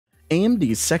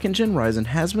AMD's 2nd Gen Ryzen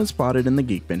has been spotted in the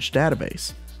Geekbench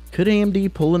database. Could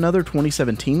AMD pull another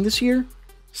 2017 this year?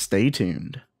 Stay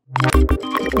tuned.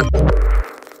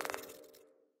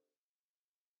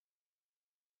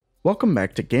 Welcome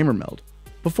back to GamerMeld.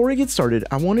 Before I get started,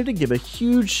 I wanted to give a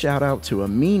huge shout out to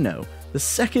Amino, the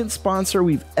second sponsor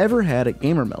we've ever had at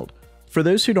GamerMeld. For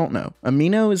those who don't know,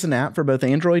 Amino is an app for both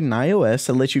Android and iOS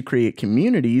that lets you create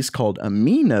communities called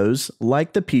Aminos,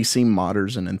 like the PC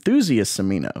modders and enthusiasts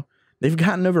Amino. They've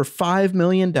gotten over 5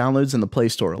 million downloads in the Play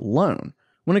Store alone.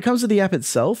 When it comes to the app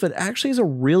itself, it actually has a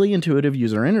really intuitive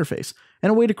user interface and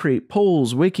a way to create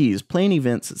polls, wikis, plan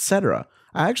events, etc.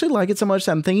 I actually like it so much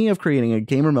that I'm thinking of creating a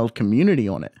GamerMeld community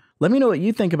on it. Let me know what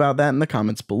you think about that in the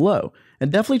comments below,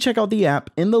 and definitely check out the app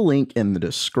in the link in the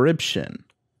description.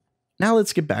 Now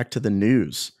let's get back to the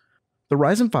news. The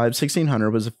Ryzen 5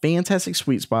 1600 was a fantastic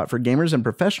sweet spot for gamers and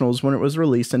professionals when it was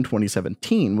released in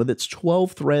 2017 with its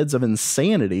 12 threads of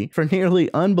insanity for nearly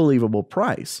unbelievable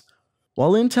price.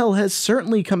 While Intel has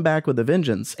certainly come back with a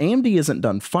vengeance, AMD isn't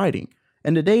done fighting,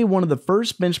 and today one of the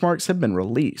first benchmarks have been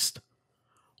released.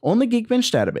 On the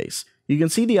Geekbench database, you can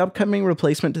see the upcoming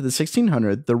replacement to the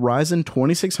 1600, the Ryzen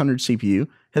 2600 CPU,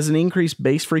 has an increased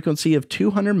base frequency of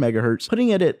 200 MHz, putting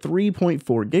it at 3.4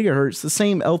 GHz, the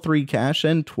same L3 cache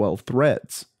and 12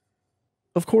 threads.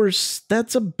 Of course,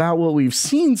 that's about what we've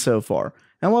seen so far,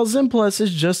 and while Zen Plus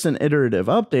is just an iterative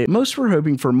update, most were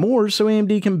hoping for more so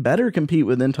AMD can better compete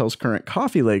with Intel's current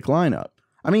Coffee Lake lineup.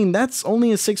 I mean, that's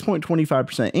only a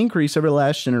 6.25% increase over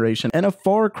last generation and a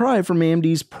far cry from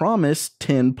AMD's promised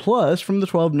 10 plus from the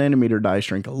 12nm die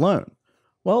shrink alone.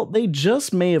 Well, they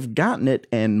just may have gotten it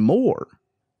and more.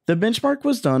 The benchmark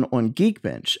was done on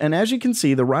Geekbench, and as you can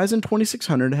see, the Ryzen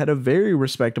 2600 had a very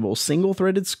respectable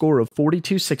single-threaded score of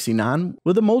 4269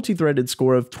 with a multi-threaded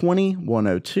score of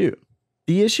 2102.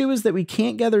 The issue is that we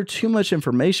can't gather too much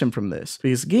information from this,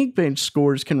 because Geekbench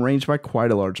scores can range by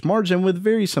quite a large margin with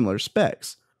very similar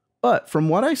specs. But from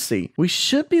what I see, we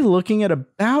should be looking at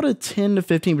about a 10 to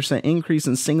 15% increase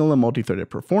in single and multi-threaded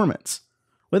performance.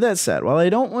 With that said, while I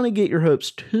don't want to get your hopes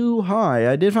too high,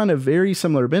 I did find a very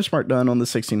similar benchmark done on the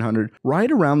 1600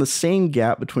 right around the same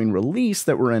gap between release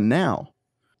that we're in now.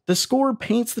 The score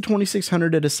paints the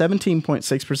 2600 at a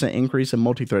 17.6% increase in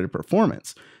multi-threaded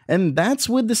performance, and that's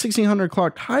with the 1600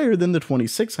 clocked higher than the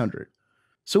 2600.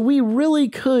 So we really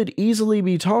could easily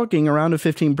be talking around a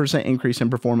 15% increase in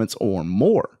performance or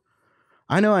more.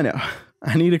 I know,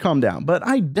 I need to calm down, but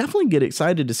I definitely get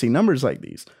excited to see numbers like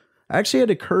these. I actually had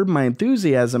to curb my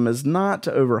enthusiasm as not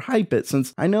to overhype it,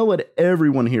 since I know what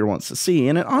everyone here wants to see,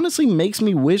 and it honestly makes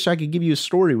me wish I could give you a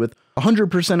story with 100%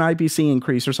 IPC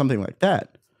increase or something like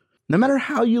that. No matter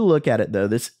how you look at it though,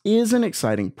 this is an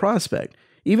exciting prospect.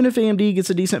 Even if AMD gets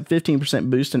a decent 15%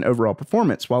 boost in overall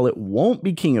performance, while it won't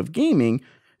be king of gaming,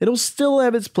 it'll still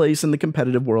have its place in the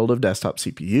competitive world of desktop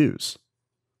CPUs.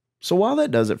 So while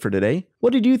that does it for today,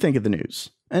 what did you think of the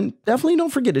news? And definitely don't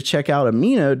forget to check out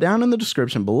Amino down in the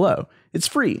description below. It's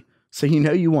free, so you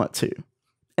know you want to.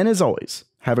 And as always,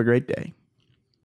 have a great day.